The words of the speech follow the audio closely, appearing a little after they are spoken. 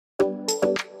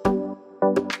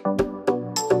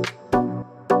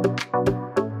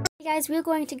Guys, we're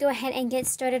going to go ahead and get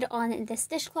started on this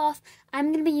dishcloth.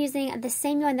 I'm going to be using the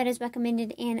same yarn that is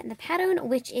recommended in the pattern,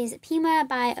 which is Pima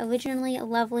by Originally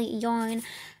Lovely Yarn.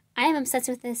 I am obsessed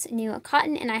with this new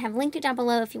cotton, and I have linked it down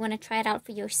below if you want to try it out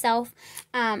for yourself.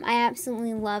 I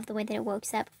absolutely love the way that it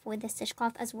works up for this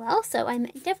dishcloth as well, so I'm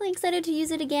definitely excited to use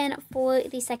it again for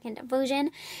the second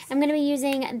version. I'm going to be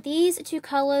using these two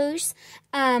colors,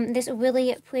 this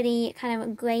really pretty kind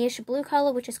of grayish blue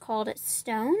color, which is called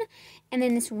Stone, and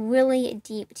then this really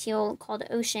deep teal called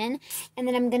Ocean, and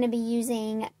then I'm going to be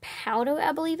using Powder,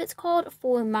 I believe it's called,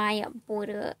 for my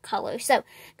border color. So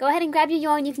go ahead and grab your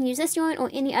yarn. You can use this yarn or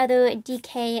any other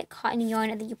DK cotton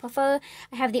yarn that you prefer.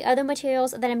 I have the other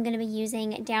materials that I'm going to be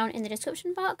using down in the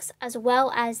description box, as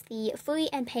well as the free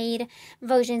and paid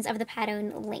versions of the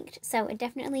pattern linked. So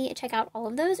definitely check out all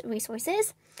of those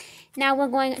resources. Now we're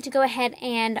going to go ahead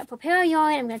and prepare our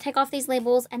yarn. I'm going to take off these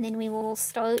labels, and then we will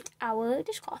start our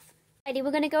dishcloth. Alrighty,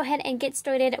 we're going to go ahead and get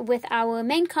started with our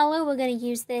main color. We're going to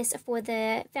use this for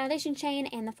the foundation chain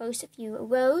and the first few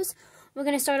rows. We're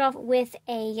going to start off with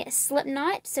a slip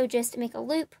knot, so just make a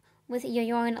loop with your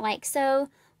yarn like so.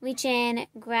 Reach in,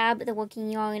 grab the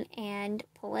working yarn and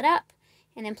pull it up,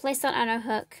 and then place that on our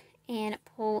hook and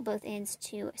pull both ends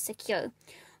to secure.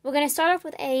 We're going to start off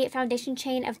with a foundation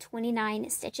chain of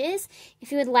 29 stitches.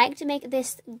 If you would like to make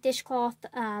this dishcloth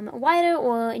wider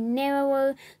or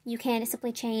narrower, you can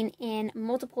simply chain in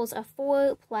multiples of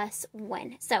 4 plus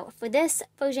 1. So for this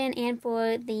version and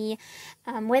for the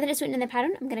way that it's written in the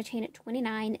pattern, I'm going to chain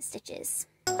 29 stitches.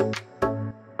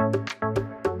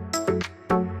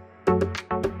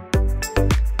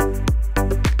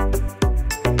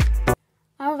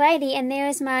 Alrighty, and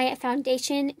there's my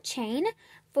foundation chain.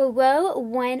 For row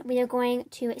 1, we are going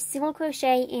to single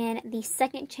crochet in the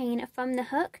second chain from the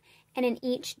hook and in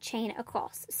each chain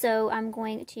across. So I'm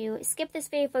going to skip this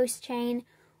very first chain,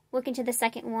 work into the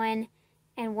second one,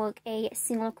 and work a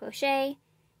single crochet.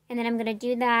 And then I'm going to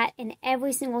do that in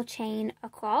every single chain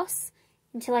across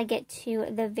until I get to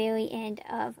the very end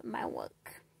of my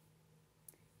work.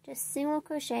 Just single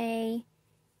crochet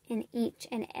in each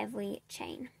and every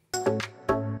chain.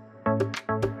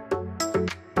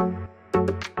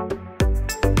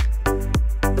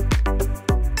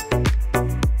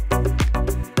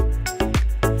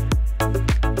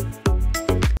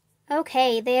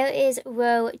 Okay, there is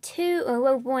row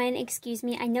 1, excuse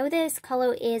me. I know this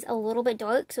color is a little bit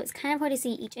dark, so it's kind of hard to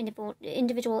see each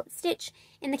individual stitch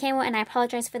in the camera, and I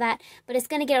apologize for that, but it's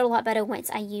going to get a lot better once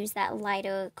I use that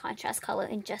lighter contrast color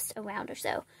in just a round or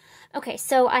so. Okay,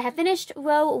 so I have finished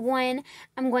row 1.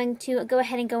 I'm going to go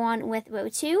ahead and go on with row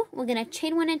 2. We're going to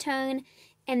chain 1 and turn,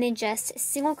 and then just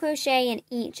single crochet in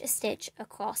each stitch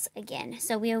across again.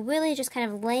 So we are really just kind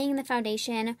of laying the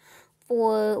foundation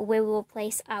for where we will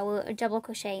place our double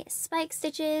crochet spike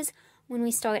stitches when we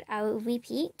start our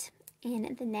repeat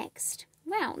in the next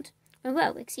round, or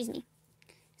row, excuse me.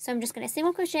 So I'm just going to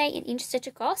single crochet in each stitch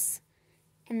across,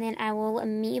 and then I will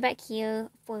meet you back here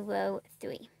for row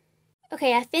 3.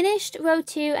 Okay, I finished row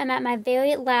 2. I'm at my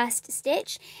very last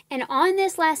stitch, and on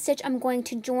this last stitch I'm going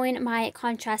to join my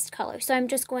contrast color. So I'm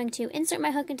just going to insert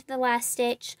my hook into the last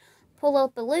stitch, pull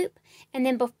out the loop, and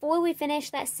then before we finish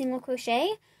that single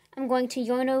crochet, I'm going to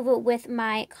yarn over with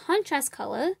my contrast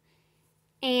color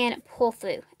and pull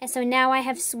through. And so now I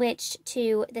have switched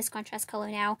to this contrast color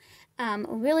now.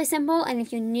 Really simple, and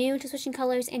if you're new to switching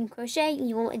colors in crochet,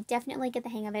 you will definitely get the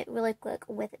hang of it really quick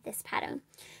with this pattern.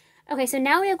 Okay, so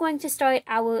now we are going to start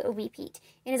our repeat.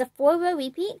 It is a 4-row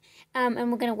repeat, and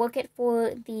we're going to work it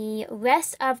for the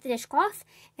rest of the dishcloth,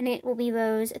 and it will be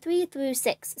rows 3 through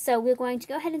 6. So we're going to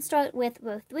go ahead and start with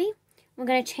row 3. We're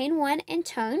going to chain 1 and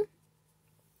turn.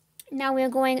 Now we're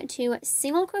going to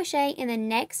single crochet in the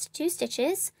next 2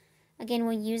 stitches. Again,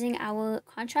 we're using our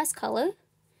contrast color.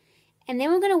 And then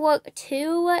we're going to work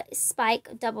 2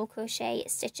 spike double crochet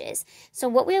stitches. So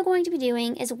what we are going to be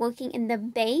doing is working in the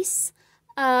base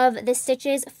of the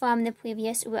stitches from the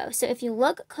previous row. So if you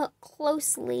look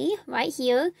closely right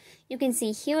here, you can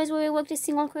see here is where we worked a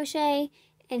single crochet,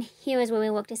 and here is where we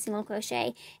worked a single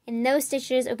crochet. And those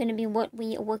stitches are going to be what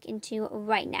we work into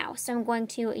right now. So I'm going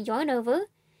to yarn over,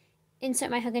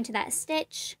 insert my hook into that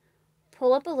stitch,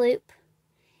 pull up a loop,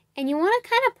 and you want to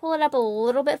kind of pull it up a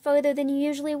little bit further than you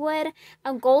usually would.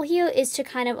 Our goal here is to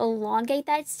kind of elongate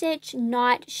that stitch,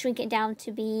 not shrink it down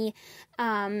to be,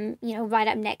 right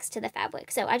up next to the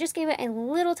fabric. So I just gave it a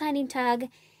little tiny tug,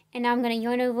 and now I'm going to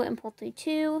yarn over and pull through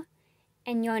 2,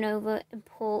 and yarn over and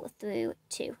pull through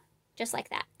 2, just like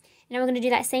that. And now we're going to do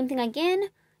that same thing again,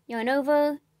 yarn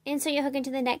over, insert your hook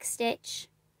into the next stitch,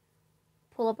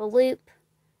 pull up a loop,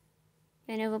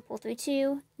 yarn over, pull through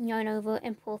 2, yarn over,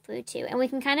 and pull through 2. And we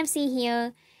can kind of see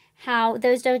here how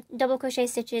those double crochet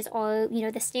stitches are, you know,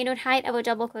 the standard height of a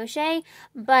double crochet,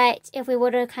 but if we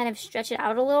were to kind of stretch it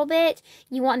out a little bit,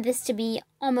 you want this to be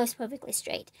almost perfectly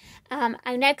straight.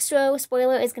 Our next row,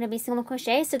 spoiler, is going to be single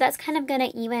crochet, so that's kind of going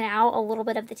to even out a little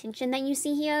bit of the tension that you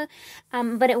see here,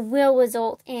 but it will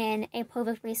result in a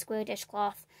perfectly square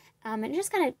dishcloth. It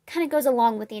just kind of goes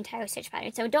along with the entire stitch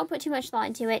pattern, so don't put too much thought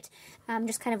into it.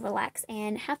 Just kind of relax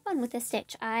and have fun with this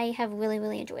stitch. I have really,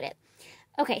 really enjoyed it.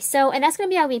 Okay, so, and that's going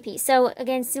to be our repeat. So,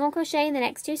 again, single crochet in the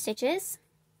next 2 stitches.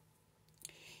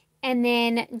 And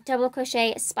then double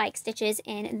crochet spike stitches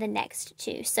in the next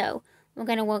 2. So, we're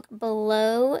going to work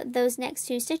below those next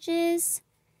 2 stitches,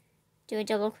 do a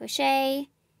double crochet,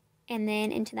 and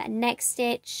then into that next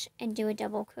stitch, and do a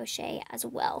double crochet as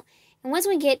well. And once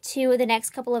we get to the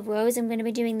next couple of rows, I'm going to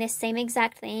be doing this same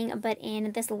exact thing, but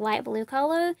in this light blue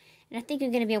color. And I think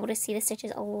you're going to be able to see the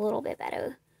stitches a little bit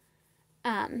better.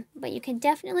 But you can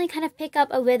definitely kind of pick up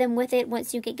a rhythm with it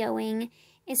once you get going.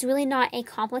 It's really not a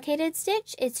complicated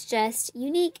stitch. It's just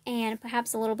unique and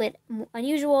perhaps a little bit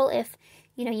unusual if,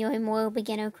 you know, you're a more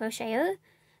beginner crocheter.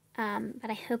 But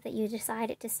I hope that you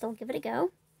decide to still give it a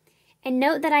go. And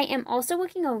note that I am also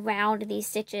working around these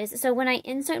stitches. So when I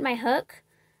insert my hook,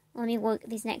 let me work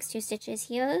these next 2 stitches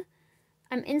here.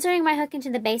 I'm inserting my hook into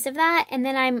the base of that, and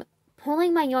then I'm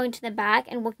pulling my yarn to the back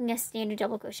and working a standard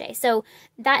double crochet. So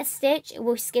that stitch,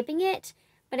 we're skipping it,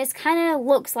 but it's kind of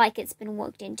looks like it's been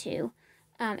worked into,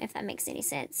 if that makes any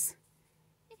sense.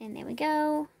 And there we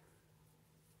go.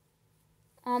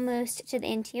 Almost to the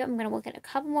end here. I'm going to work it a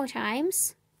couple more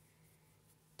times.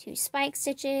 2 spike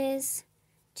stitches,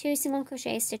 2 single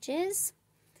crochet stitches,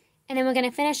 and then we're going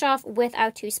to finish off with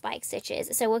our 2 spike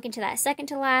stitches. So work into that second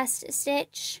to last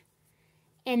stitch,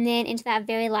 and then into that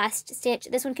very last stitch.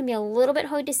 This one can be a little bit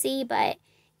hard to see, but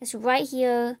it's right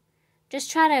here. Just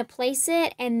try to place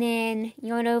it and then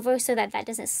yarn over so that that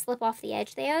doesn't slip off the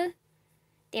edge there.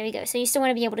 There we go. So you still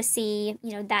want to be able to see,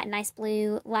 you know, that nice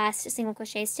blue last single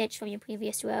crochet stitch from your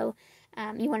previous row.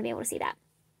 You want to be able to see that.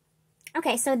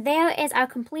 Okay, so there is our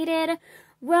completed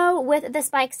row with the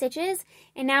spike stitches,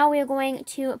 and now we are going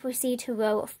to proceed to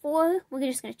row 4. We're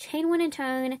just going to chain 1 and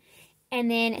turn, and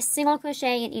then single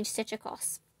crochet in each stitch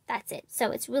across. That's it.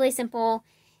 So it's really simple,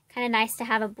 kind of nice to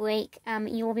have a break.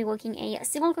 You will be working a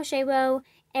single crochet row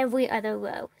every other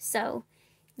row, so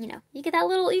you know you get that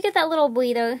little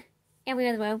breather every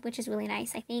other row, which is really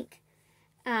nice, I think.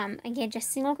 Again,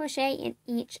 just single crochet in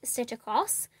each stitch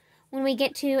across. When we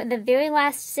get to the very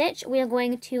last stitch, we are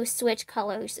going to switch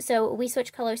colors. So we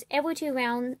switch colors every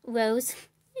 2 rows.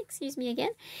 Excuse me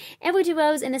again. Every 2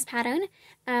 rows in this pattern.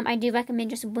 I do recommend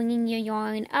just bringing your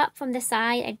yarn up from the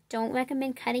side. I don't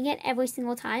recommend cutting it every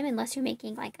single time unless you're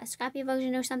making like a scrappy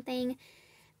version or something.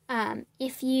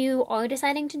 If you are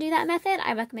deciding to do that method,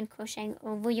 I recommend crocheting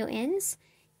over your ends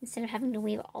instead of having to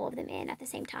weave all of them in at the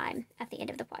same time at the end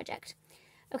of the project.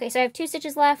 Okay, so I have 2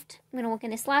 stitches left. I'm going to work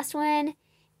in this last one.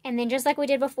 And then just like we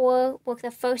did before, work the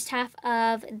first half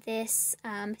of this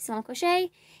single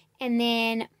crochet, and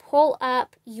then pull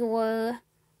up your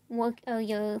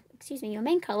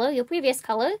main color, your previous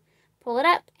color, pull it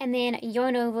up, and then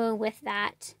yarn over with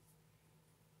that.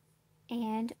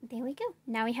 And there we go.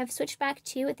 Now we have switched back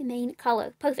to the main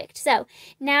color. Perfect. So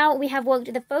now we have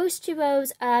worked the first 2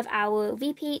 rows of our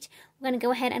repeat. We're going to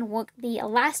go ahead and work the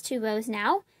last 2 rows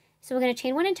now. So we're going to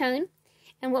chain 1 and turn.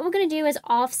 And what we're going to do is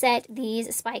offset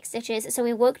these spike stitches. So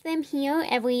we worked them here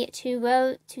every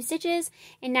 2 stitches,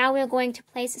 and now we're going to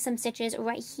place some stitches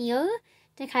right here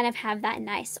to kind of have that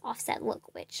nice offset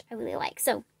look, which I really like.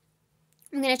 So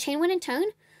I'm going to chain 1 and turn.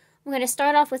 We're going to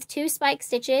start off with 2 spike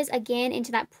stitches again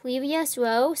into that previous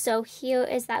row. So here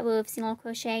is that row of single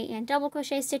crochet and double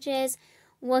crochet stitches.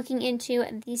 Working into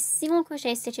these single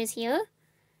crochet stitches here,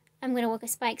 I'm going to work a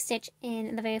spike stitch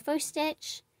in the very first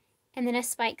stitch, and then a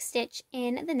spike stitch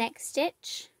in the next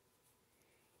stitch,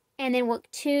 and then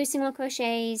work 2 single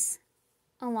crochets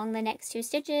along the next 2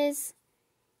 stitches,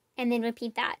 and then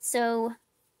repeat that. So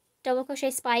double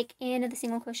crochet spike in the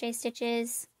single crochet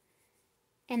stitches,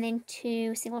 and then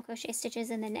 2 single crochet stitches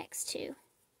in the next 2.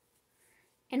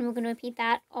 And we're going to repeat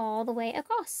that all the way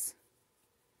across.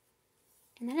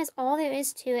 And that is all there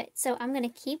is to it. So I'm going to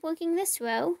keep working this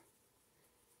row,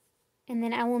 and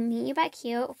then I will meet you back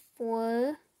here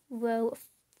for row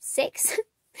 6,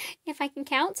 if I can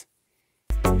count.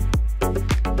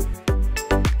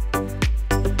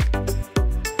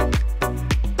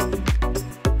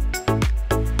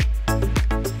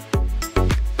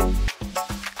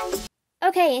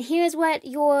 Okay, and here's what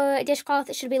your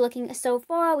dishcloth should be looking so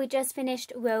far. We just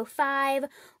finished row 5.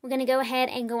 We're going to go ahead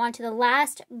and go on to the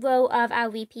last row of our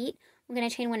repeat. We're going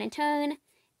to chain 1 and turn,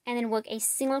 and then work a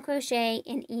single crochet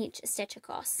in each stitch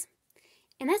across.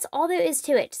 And that's all there is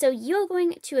to it. So you're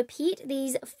going to repeat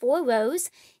these 4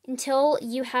 rows until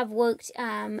you have worked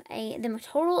the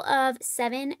total of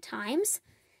 7 times.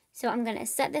 So I'm going to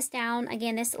set this down.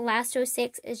 Again, this last row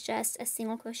 6 is just a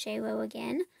single crochet row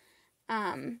again.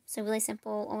 So really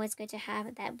simple, always good to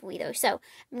have that breather. So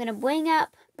I'm going to bring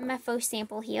up my first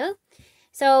sample here.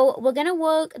 So we're going to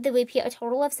work the repeat a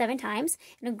total of 7 times.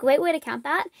 And a great way to count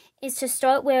that is to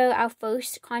start where our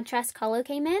first contrast color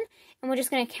came in. And we're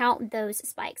just going to count those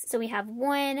spikes. So we have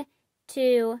 1,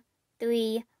 2,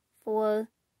 3, 4,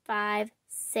 5,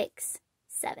 6,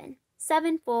 7.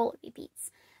 7 full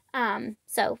repeats.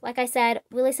 So like I said,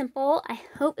 really simple. I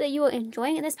hope that you are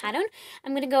enjoying this pattern.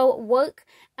 I'm going to go work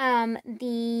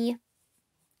the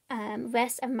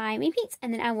rest of my repeats,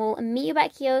 and then I will meet you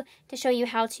back here to show you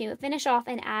how to finish off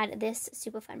and add this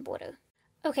super fun border.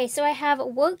 Okay, so I have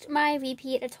worked my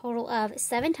repeat a total of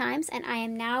 7 times, and I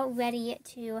am now ready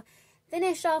to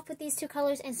finish off with these 2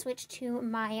 colors and switch to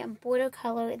my border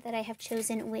color that I have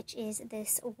chosen, which is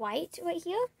this white right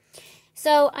here.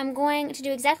 So I'm going to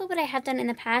do exactly what I have done in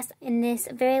the past. In this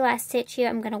very last stitch here,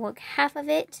 I'm going to work half of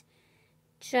it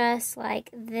just like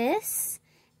this,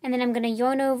 and then I'm going to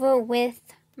yarn over with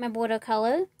my border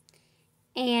color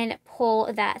and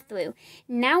pull that through.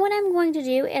 Now what I'm going to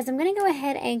do is I'm going to go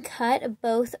ahead and cut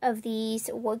both of these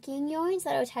working yarns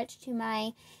that are attached to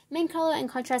my main color and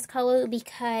contrast color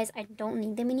because I don't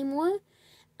need them anymore.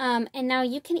 And now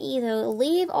you can either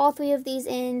leave all 3 of these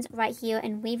ends right here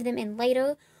and weave them in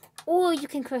later, or you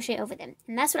can crochet over them.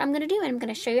 And that's what I'm going to do, and I'm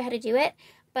going to show you how to do it.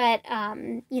 But,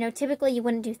 you know, typically you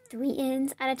wouldn't do 3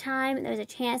 ends at a time. There's a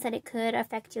chance that it could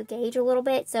affect your gauge a little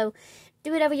bit. So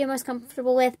do whatever you're most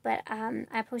comfortable with, but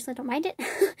I personally don't mind it.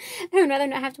 I would rather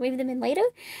not have to weave them in later.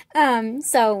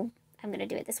 So I'm going to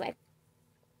do it this way.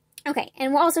 Okay,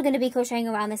 and we're also going to be crocheting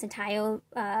around this entire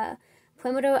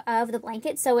perimeter of the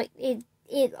blanket, so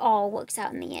it all works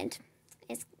out in the end,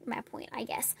 is my point, I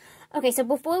guess. Okay, so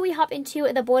before we hop into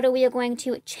the border, we are going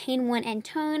to chain 1 and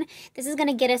turn. This is going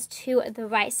to get us to the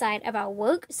right side of our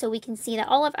work, so we can see that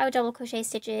all of our double crochet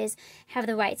stitches have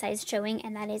the right sides showing,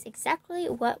 and that is exactly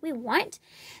what we want.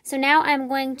 So now I'm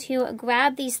going to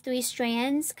grab these 3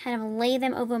 strands, kind of lay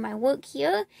them over my work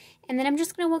here, and then I'm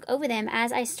just going to work over them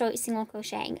as I start single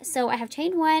crocheting. So I have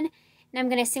chained 1, and I'm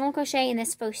going to single crochet in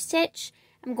this first stitch.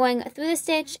 I'm going through the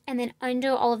stitch and then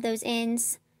under all of those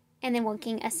ends, and then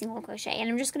working a single crochet. And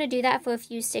I'm just going to do that for a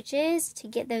few stitches to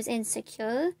get those ends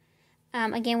secure.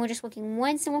 Again, we're just working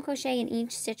 1 single crochet in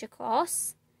each stitch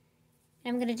across.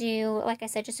 And I'm going to do, like I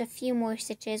said, just a few more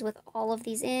stitches with all of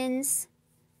these ends.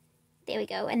 There we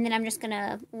go. And then I'm just going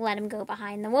to let them go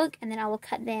behind the work, and then I will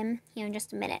cut them here in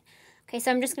just a minute. Okay,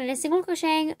 so I'm just going to single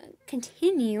crocheting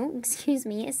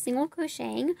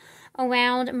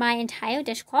around my entire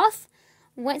dishcloth.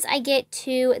 Once I get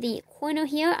to the corner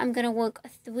here, I'm going to work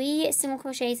 3 single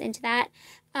crochets into that,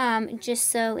 just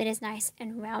so it is nice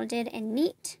and rounded and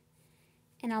neat.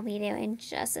 And I'll be there in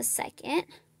just a second.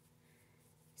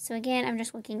 So again, I'm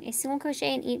just working a single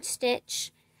crochet in each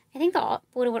stitch. I think the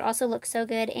border would also look so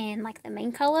good in like the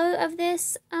main color of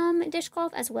this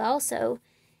dishcloth as well, so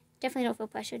definitely don't feel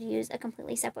pressure to use a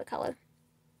completely separate color.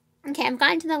 Okay, I've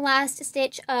gotten to the last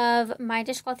stitch of my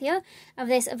dishcloth here, of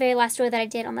this very last row that I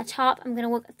did on the top. I'm going to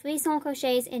work 3 single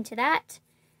crochets into that,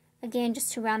 again,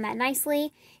 just to round that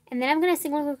nicely. And then I'm going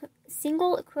to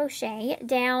single crochet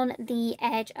down the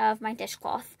edge of my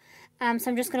dishcloth. So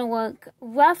I'm just going to work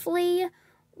roughly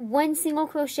 1 single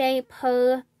crochet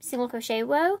per single crochet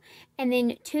row, and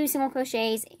then 2 single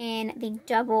crochets in the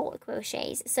double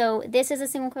crochets. So this is a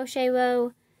single crochet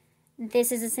row,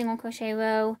 this is a single crochet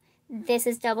row, this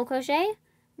is double crochet.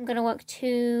 I'm going to work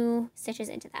 2 stitches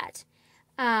into that.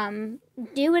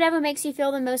 Do whatever makes you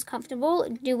feel the most comfortable.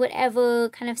 Do whatever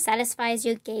kind of satisfies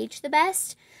your gauge the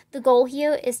best. The goal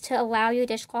here is to allow your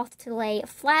dishcloth to lay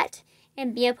flat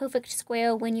and be a perfect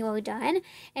square when you are done.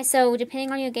 And so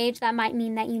depending on your gauge, that might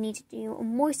mean that you need to do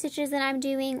more stitches than I'm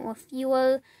doing or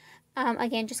fewer.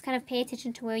 Again, just kind of pay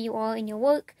attention to where you are in your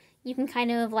work. You can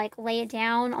kind of like lay it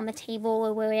down on the table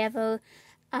or wherever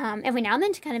every now and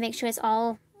then to kind of make sure it's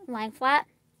all lying flat.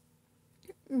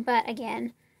 But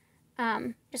again,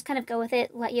 just kind of go with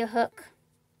it. Let your hook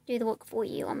do the work for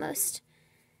you almost.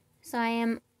 So I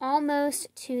am almost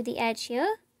to the edge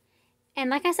here. And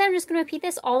like I said, I'm just going to repeat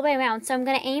this all the way around. So I'm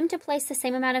going to aim to place the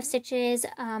same amount of stitches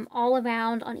all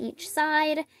around on each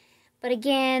side. But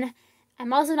again,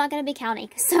 I'm also not going to be counting.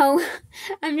 So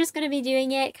I'm just going to be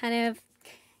doing it kind of,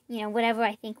 you know, whatever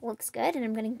I think looks good, and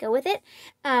I'm going to go with it.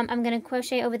 I'm going to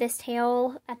crochet over this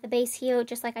tail at the base here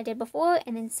just like I did before,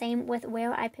 and then same with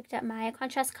where I picked up my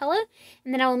contrast color.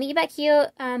 And then I will meet you back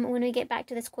here when we get back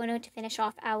to this corner to finish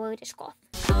off our dishcloth.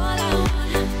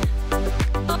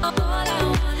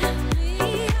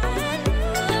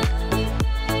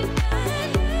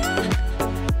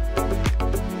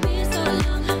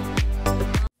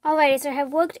 Alrighty, so I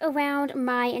have worked around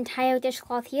my entire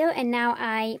dishcloth here, and now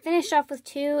I finished off with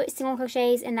 2 single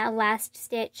crochets in that last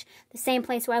stitch, the same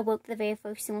place where I worked the very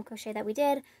first single crochet that we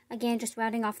did. Again, just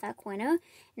rounding off that corner.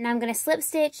 And now I'm going to slip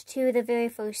stitch to the very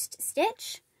first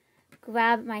stitch,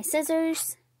 grab my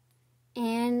scissors,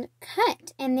 and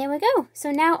cut. And there we go.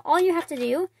 So now all you have to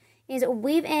do is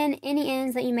weave in any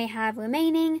ends that you may have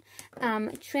remaining,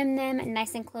 trim them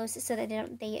nice and close so that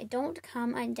they don't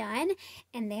come undone,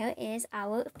 and there is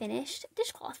our finished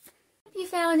dishcloth. If you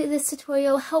found this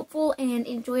tutorial helpful and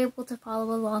enjoyable to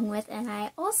follow along with, and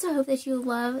I also hope that you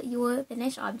love your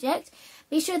finished object,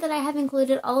 be sure that I have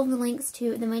included all of the links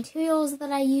to the materials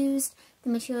that I used, the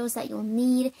materials that you'll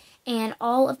need, and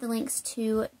all of the links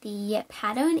to the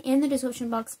pattern in the description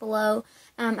box below,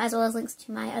 as well as links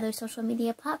to my other social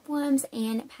media platforms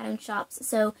and pattern shops.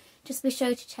 So just be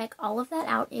sure to check all of that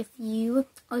out if you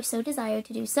are so desire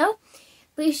to do so.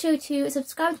 Be sure to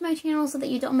subscribe to my channel so that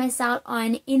you don't miss out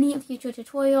on any future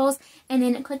tutorials, and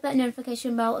then click that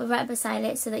notification bell right beside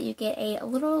it so that you get a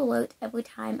little alert every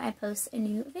time I post a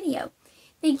new video.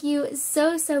 Thank you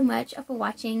so much for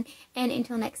watching, and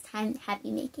until next time,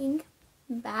 happy making.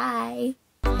 Bye.